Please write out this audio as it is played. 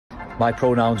My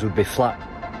pronouns would be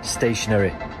flat,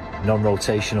 stationary,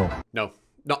 non-rotational. No,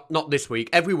 not this week.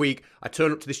 Every week I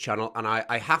turn up to this channel and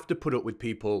I have to put up with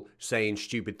people saying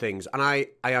stupid things, and I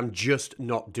am just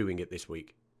not doing it this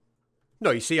week. No,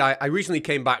 you see, I recently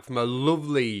came back from a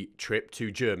lovely trip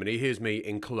to Germany. Here's me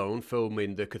in Cologne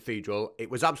filming the cathedral. It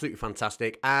was absolutely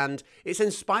fantastic and it's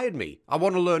inspired me. I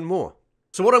want to learn more.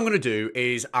 So what I'm going to do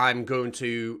is I'm going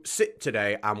to sit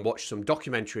today and watch some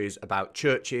documentaries about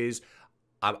churches.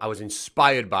 I was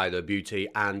inspired by their beauty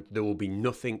and there will be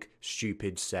nothing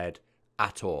stupid said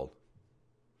at all.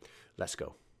 Let's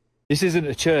go. This isn't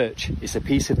a church, it's a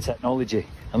piece of technology.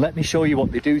 And let me show you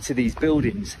what they do to these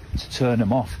buildings to turn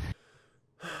them off.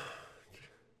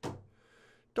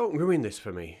 Don't ruin this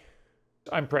for me.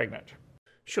 I'm pregnant.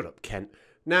 Shut up, Kent.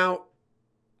 Now,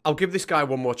 I'll give this guy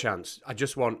one more chance. I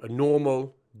just want a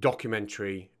normal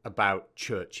documentary about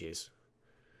churches.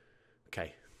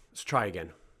 Okay, let's try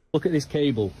again. Look at this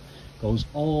cable. Goes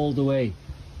all the way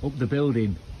up the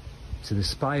building to the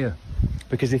spire.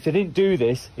 Because if they didn't do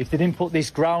this, if they didn't put this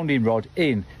grounding rod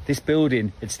in, this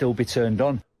building would still be turned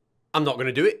on. I'm not going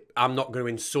to do it. I'm not going to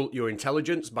insult your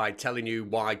intelligence by telling you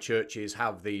why churches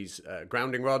have these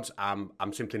grounding rods. I'm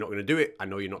simply not going to do it. I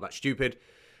know you're not that stupid.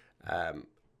 God,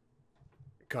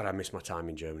 I miss my time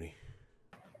in Germany.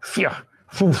 Yeah,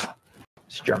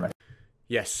 it's German.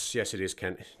 Yes, it is,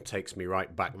 Kent. It takes me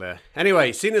right back there.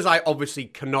 Anyway, seeing as I obviously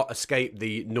cannot escape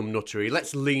the numbnuttery,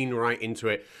 let's lean right into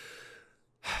it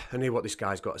and hear what this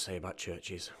guy's got to say about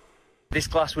churches. This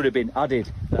glass would have been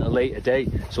added at a later date,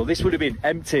 so this would have been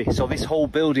empty, so this whole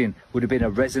building would have been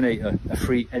a resonator, a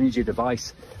free energy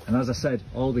device. And as I said,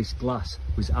 all this glass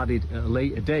was added at a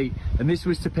later date, and this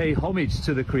was to pay homage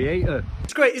to the creator.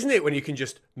 It's great, isn't it, when you can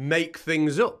just make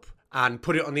things up and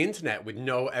put it on the internet with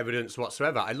no evidence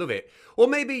whatsoever. I love it. Or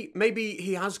maybe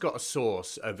he has got a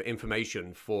source of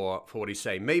information for what he's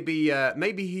saying. Maybe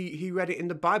he read it in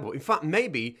the Bible. In fact,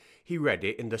 maybe he read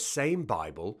it in the same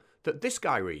Bible that this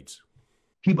guy reads.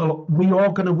 People, we are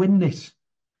going to win this.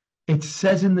 It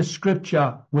says in the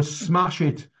scripture, we'll smash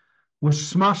it. We'll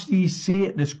smash these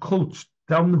Satanist cults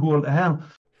down the hole to hell.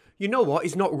 You know what?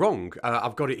 He's not wrong.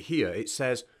 I've got it here. It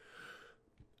says,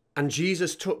 and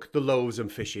Jesus took the loaves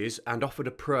and fishes and offered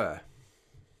a prayer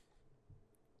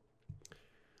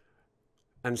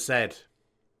and said,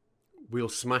 we'll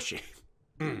smash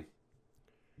it.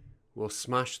 We'll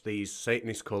smash these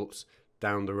Satanist cults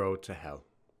down the road to hell.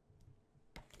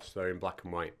 So they're in black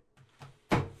and white.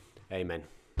 Amen.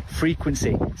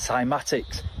 Frequency,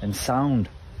 cymatics and sound.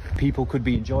 People could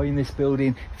be enjoying this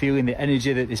building, feeling the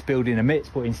energy that this building emits,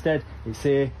 but instead it's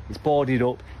here, it's boarded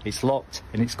up, it's locked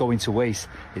and it's going to waste.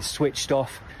 It's switched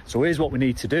off. So here's what we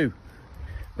need to do.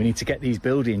 We need to get these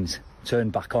buildings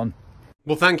turned back on.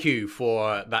 Well, thank you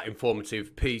for that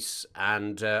informative piece,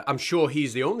 and I'm sure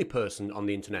he's the only person on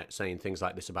the internet saying things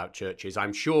like this about churches.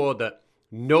 I'm sure that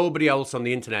nobody else on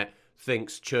the internet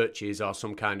thinks churches are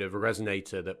some kind of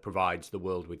resonator that provides the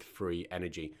world with free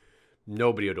energy.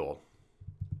 Nobody at all.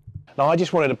 Now, I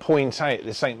just wanted to point out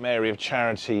the St Mary of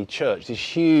Charity Church, this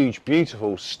huge,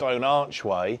 beautiful stone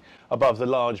archway above the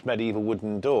large medieval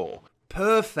wooden door.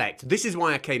 Perfect. This is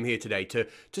why I came here today,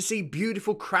 to see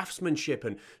beautiful craftsmanship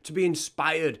and to be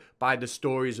inspired by the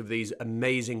stories of these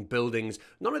amazing buildings.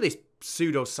 None of this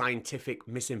pseudo-scientific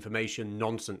misinformation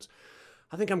nonsense.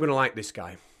 I think I'm going to like this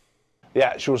guy. The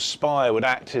actual spire would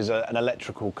act as an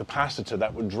electrical capacitor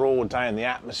that would draw down the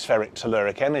atmospheric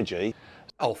telluric energy.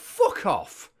 Oh, fuck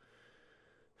off!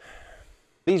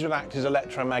 These would act as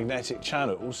electromagnetic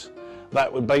channels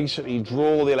that would basically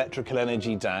draw the electrical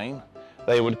energy down.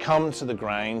 They would come to the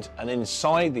ground, and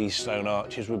inside these stone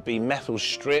arches would be metal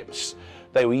strips.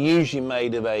 They were usually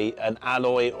made of an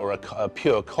alloy or a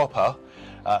pure copper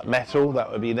metal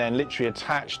that would be then literally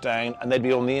attached down, and they'd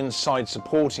be on the inside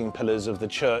supporting pillars of the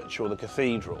church or the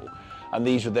cathedral. And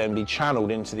these would then be channeled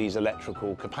into these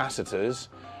electrical capacitors,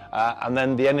 and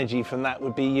then the energy from that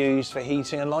would be used for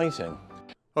heating and lighting.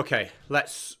 Okay,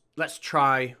 let's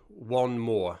try one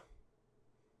more.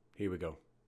 Here we go.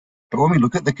 But when we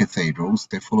look at the cathedrals,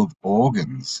 they're full of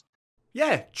organs.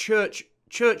 Yeah, church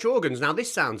organs. Now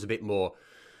this sounds a bit more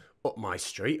up my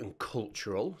street and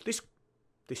cultural. This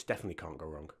definitely can't go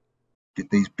wrong.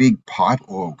 These big pipe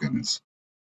organs.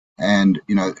 And,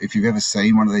 you know, if you've ever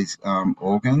seen one of these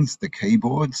organs, the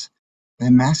keyboards,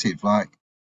 they're massive. Like,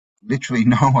 literally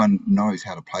no one knows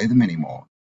how to play them anymore.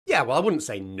 Yeah, well, I wouldn't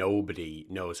say nobody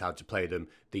knows how to play them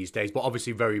these days, but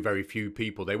obviously very, very few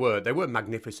people. They were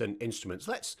magnificent instruments.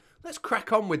 Let's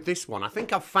crack on with this one. I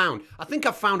think I've found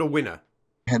a winner.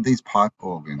 We have these pipe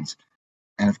organs,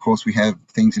 and of course we have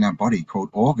things in our body called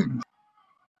organs.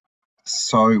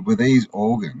 So were these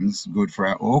organs good for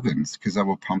our organs because they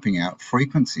were pumping out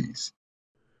frequencies?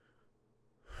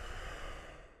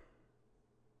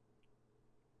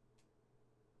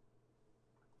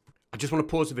 I just want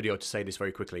to pause the video to say this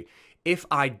very quickly. If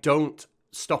I don't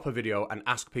stop a video and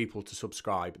ask people to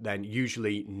subscribe, then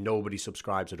usually nobody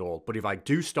subscribes at all. But if I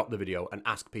do stop the video and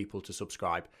ask people to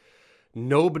subscribe,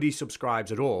 nobody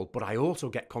subscribes at all. But I also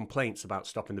get complaints about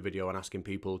stopping the video and asking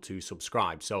people to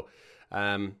subscribe. So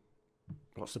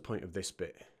what's the point of this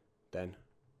bit then?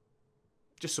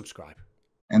 Just subscribe.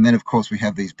 And then, of course, we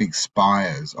have these big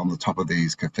spires on the top of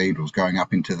these cathedrals going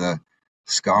up into the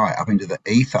sky, up into the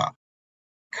ether,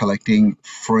 collecting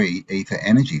free ether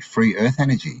energy, free earth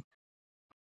energy.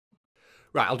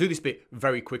 Right, I'll do this bit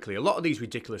very quickly. A lot of these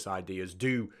ridiculous ideas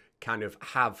do kind of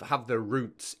have their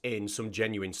roots in some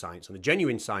genuine science. And the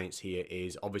genuine science here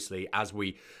is obviously as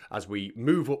we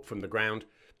move up from the ground,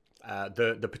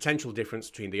 the potential difference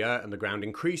between the earth and the ground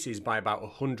increases by about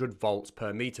 100 volts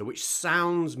per meter, which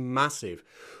sounds massive.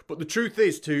 But the truth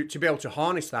is, to be able to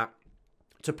harness that,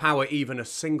 to power even a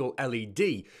single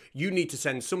LED, you need to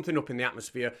send something up in the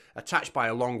atmosphere attached by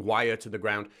a long wire to the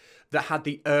ground that had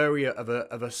the area of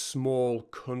a small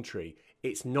country.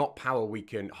 It's not power we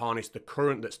can harness. The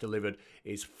current that's delivered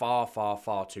is far, far,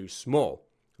 far too small.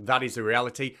 That is the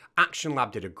reality. Action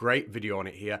Lab did a great video on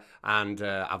it here, and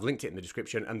I've linked it in the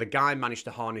description, and the guy managed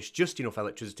to harness just enough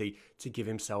electricity to give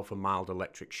himself a mild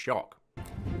electric shock.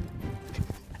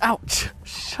 Ouch!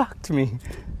 Shocked me.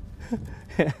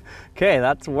 Okay,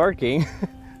 that's working.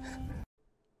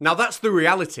 Now that's the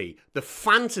reality. The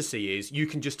fantasy is you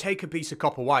can just take a piece of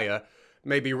copper wire,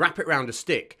 maybe wrap it around a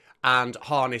stick, and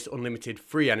harness unlimited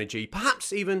free energy,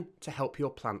 perhaps even to help your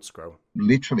plants grow.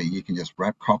 Literally, you can just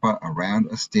wrap copper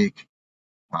around a stick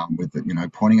with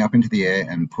it, pointing up into the air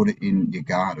and put it in your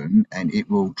garden, and it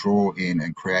will draw in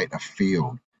and create a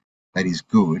field that is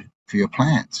good for your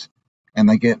plants. And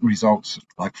they get results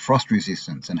like frost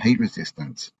resistance and heat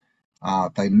resistance.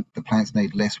 The plants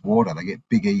need less water, they get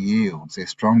bigger yields, they're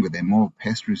stronger, they're more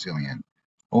pest resilient.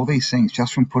 All these things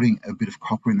just from putting a bit of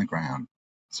copper in the ground.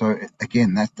 So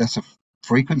again, that's a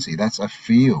frequency, that's a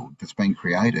field that's been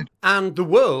created. And the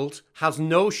world has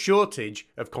no shortage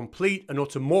of complete and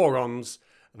utter morons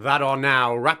that are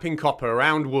now wrapping copper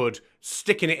around wood,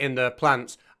 sticking it in their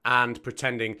plants, and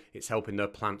pretending it's helping their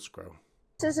plants grow.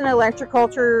 This is an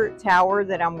electroculture tower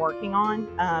that I'm working on.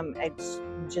 It's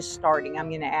just starting. I'm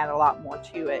going to add a lot more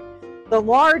to it. The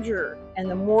larger and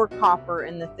the more copper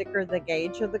and the thicker the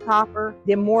gauge of the copper,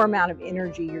 the more amount of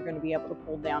energy you're going to be able to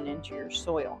pull down into your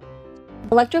soil.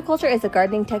 Electroculture is a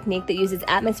gardening technique that uses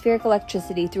atmospheric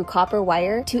electricity through copper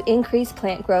wire to increase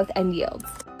plant growth and yields.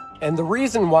 And the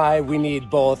reason why we need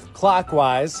both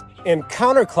clockwise and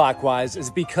counterclockwise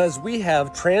is because we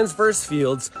have transverse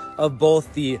fields of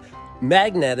both the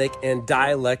magnetic and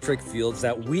dielectric fields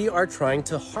that we are trying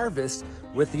to harvest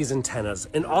with these antennas.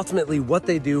 And ultimately what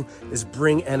they do is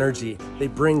bring energy, they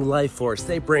bring life force,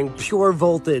 they bring pure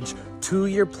voltage to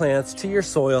your plants, to your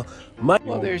soil.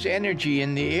 Well, there's energy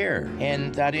in the air,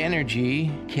 and that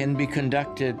energy can be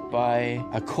conducted by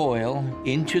a coil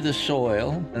into the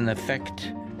soil and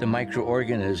affect the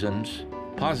microorganisms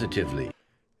positively.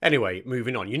 Anyway,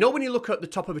 moving on. You know when you look at the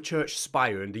top of a church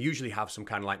spire and they usually have some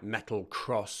kind of like metal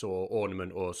cross or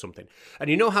ornament or something.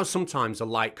 And you know how sometimes the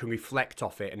light can reflect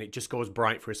off it and it just goes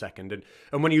bright for a second.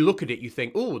 And when you look at it, you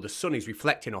think, oh, the sun is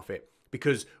reflecting off it,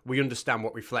 because we understand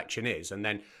what reflection is. And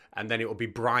then it will be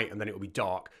bright and then it will be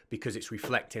dark because it's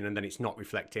reflecting and then it's not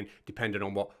reflecting, depending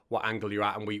on what angle you're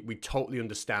at. And we totally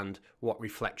understand what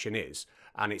reflection is.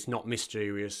 And it's not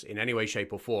mysterious in any way,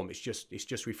 shape or form. It's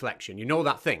just reflection. You know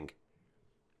that thing?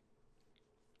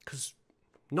 Because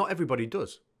not everybody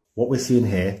does. What we're seeing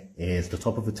here is the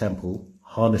top of a temple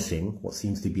harnessing what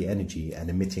seems to be energy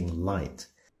and emitting light.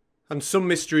 And some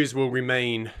mysteries will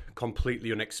remain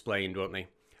completely unexplained, won't they?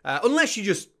 Unless you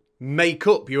just make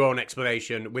up your own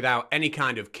explanation without any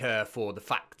kind of care for the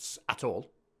facts at all.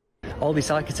 All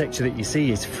this architecture that you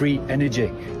see is free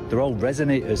energy. They're all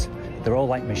resonators. They're all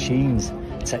like machines.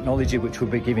 Technology which will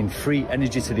be giving free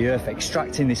energy to the earth,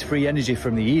 extracting this free energy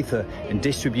from the ether and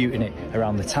distributing it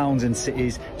around the towns and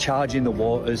cities, charging the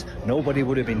waters. Nobody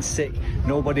would have been sick.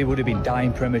 Nobody would have been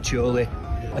dying prematurely.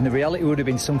 And the reality would have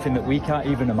been something that we can't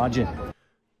even imagine.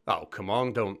 Oh, come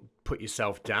on, don't put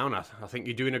yourself down. I think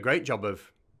you're doing a great job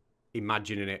of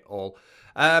imagining it all.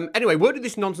 Anyway, where did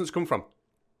this nonsense come from?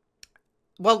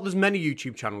 Well, there's many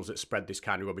YouTube channels that spread this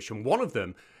kind of rubbish, and one of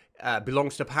them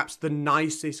belongs to perhaps the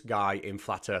nicest guy in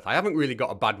Flat Earth. I haven't really got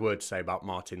a bad word to say about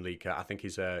Martin Leaker. I think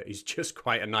he's just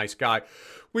quite a nice guy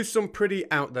with some pretty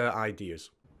out there ideas.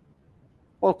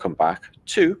 Welcome back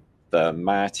to the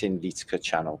Martin Liedtke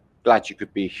channel. Glad you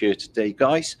could be here today,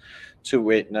 guys, to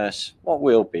witness what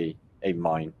will be a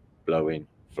mind-blowing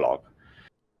vlog.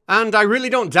 And I really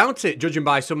don't doubt it, judging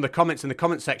by some of the comments in the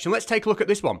comment section. Let's take a look at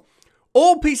this one.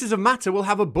 All pieces of matter will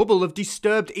have a bubble of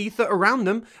disturbed ether around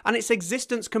them, and its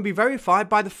existence can be verified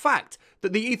by the fact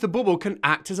that the ether bubble can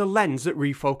act as a lens that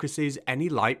refocuses any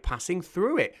light passing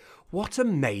through it. What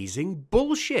amazing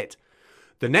bullshit!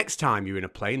 The next time you're in a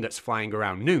plane that's flying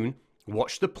around noon,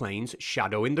 watch the plane's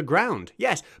shadow in the ground.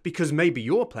 Yes, because maybe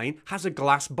your plane has a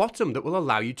glass bottom that will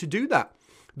allow you to do that.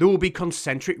 There will be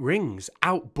concentric rings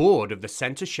outboard of the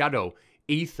center shadow.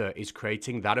 Ether is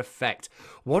creating that effect.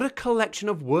 What a collection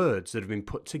of words that have been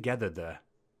put together there.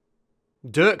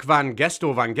 Dirk van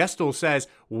Gestel says,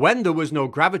 when there was no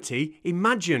gravity,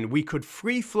 imagine we could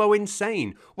free flow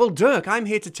insane. Well, Dirk, I'm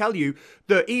here to tell you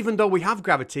that even though we have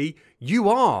gravity, you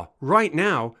are, right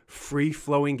now, free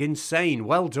flowing insane.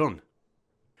 Well done.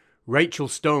 Rachel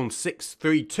Stone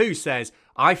 632 says,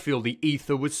 I feel the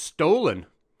ether was stolen,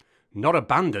 not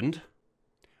abandoned.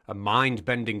 A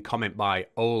mind-bending comment by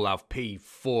Olav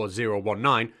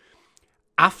P4019.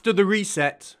 After the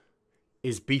reset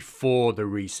is before the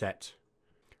reset.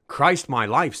 Christ My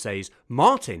Life says,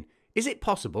 Martin, is it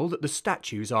possible that the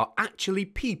statues are actually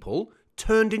people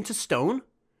turned into stone?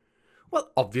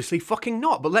 Well, obviously fucking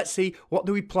not, but let's see what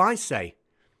the replies say.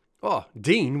 Oh,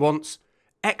 Dean wants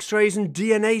X-rays and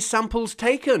DNA samples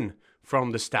taken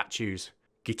from the statues.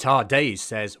 Guitar Days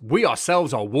says, we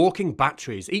ourselves are walking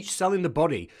batteries, each cell in the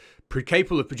body,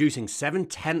 capable of producing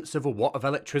 7/10 of a watt of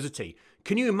electricity.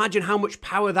 Can you imagine how much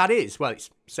power that is? Well,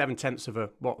 it's 7/10 of a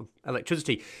watt of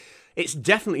electricity. It's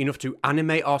definitely enough to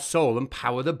animate our soul and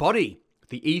power the body.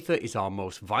 The ether is our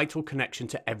most vital connection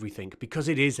to everything, because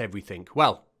it is everything.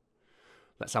 Well,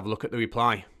 let's have a look at the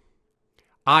reply.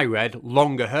 I read,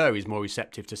 longer hair is more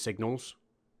receptive to signals.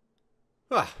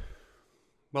 Ah,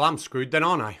 well, I'm screwed then,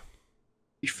 aren't I?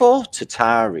 Before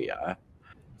Tartaria,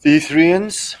 the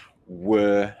Etherians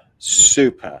were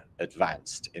super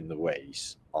advanced in the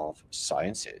ways of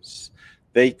sciences.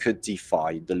 They could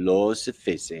defy the laws of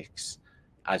physics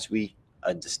as we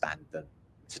understand them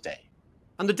today.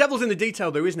 And the devil's in the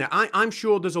detail though, isn't it? I'm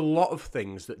sure there's a lot of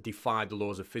things that defy the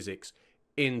laws of physics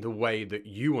in the way that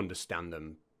you understand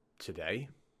them today.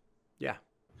 Yeah.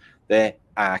 Their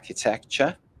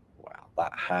architecture, well,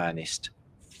 that harnessed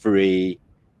free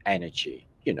energy.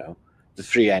 You know, the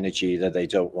free energy that they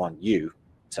don't want you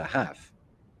to have.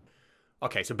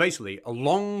 Okay, so basically, a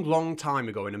long, long time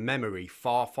ago in a memory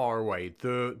far, far away,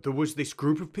 there was this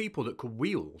group of people that could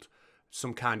wield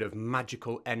some kind of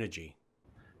magical energy.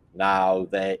 Now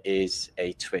there is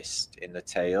a twist in the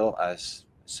tale, as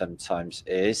sometimes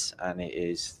is, and it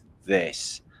is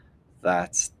this,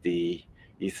 that the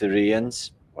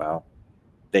Etherians, well,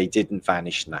 they didn't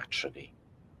vanish naturally.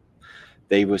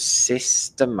 They were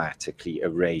systematically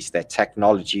erased. Their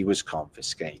technology was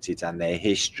confiscated and their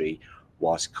history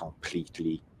was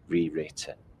completely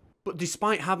rewritten. But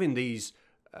despite having these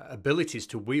abilities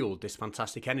to wield this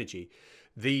fantastic energy,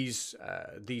 these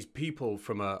people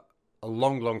from a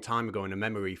long, long time ago in a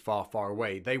memory far, far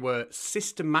away, they were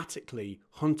systematically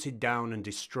hunted down and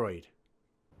destroyed.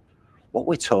 What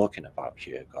we're talking about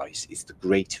here, guys, is the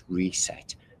Great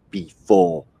Reset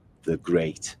before the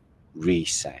Great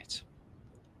Reset.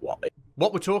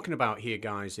 What we're talking about here,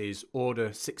 guys, is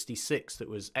Order 66 that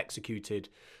was executed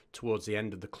towards the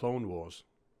end of the Clone Wars.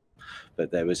 But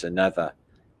there was another,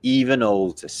 even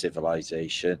older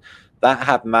civilization that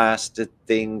had mastered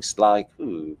things like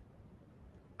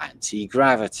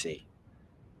anti-gravity.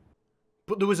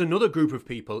 But there was another group of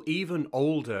people, even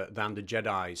older than the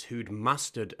Jedis, who'd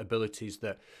mastered abilities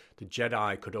that the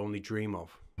Jedi could only dream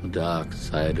of. The dark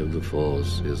side of the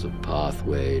Force is a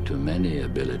pathway to many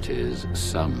abilities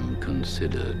some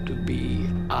consider to be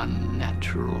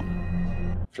unnatural.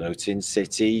 Floating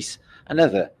cities and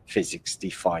other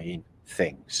physics-defying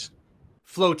things.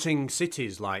 Floating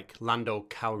cities like Lando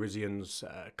Calrissian's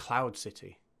Cloud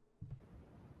City.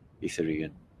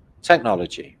 Etherian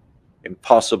technology.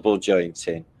 Impossible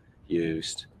jointing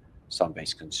used.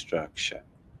 Sun-based construction.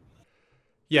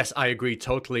 Yes, I agree,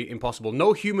 totally impossible.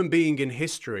 No human being in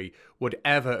history would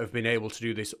ever have been able to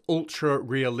do this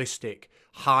ultra-realistic,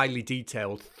 highly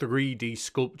detailed 3D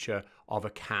sculpture of a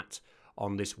cat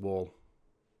on this wall.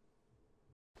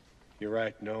 You're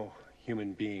right, no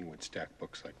human being would stack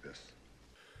books like this.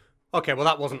 Okay, well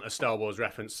that wasn't a Star Wars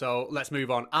reference, so let's move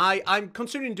on. I'm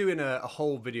considering doing a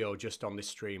whole video just on this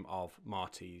stream of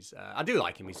Marty's. I do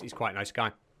like him, he's quite a nice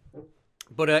guy.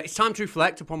 But it's time to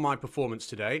reflect upon my performance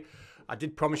today. I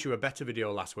did promise you a better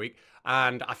video last week,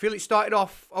 and I feel it started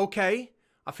off okay.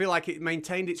 I feel like it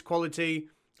maintained its quality.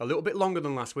 a little bit longer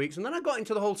than last week's, and then I got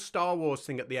into the whole Star Wars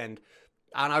thing at the end,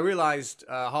 and I realised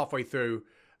halfway through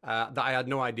that I had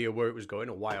no idea where it was going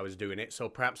or why I was doing it. So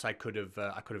perhaps I could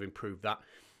have improved that.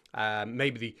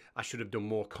 Maybe I should have done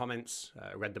more comments,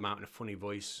 read them out in a funny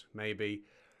voice. Maybe,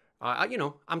 you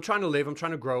know, I'm trying to live, I'm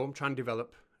trying to grow, I'm trying to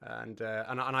develop, and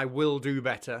I will do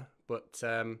better. But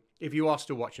if you are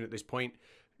still watching at this point,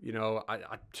 you know,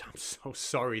 I'm so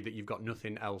sorry that you've got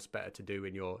nothing else better to do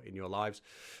in your lives.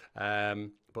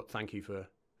 But thank you for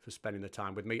spending the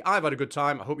time with me. I've had a good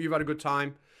time. I hope you've had a good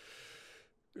time.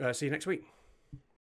 See you next week.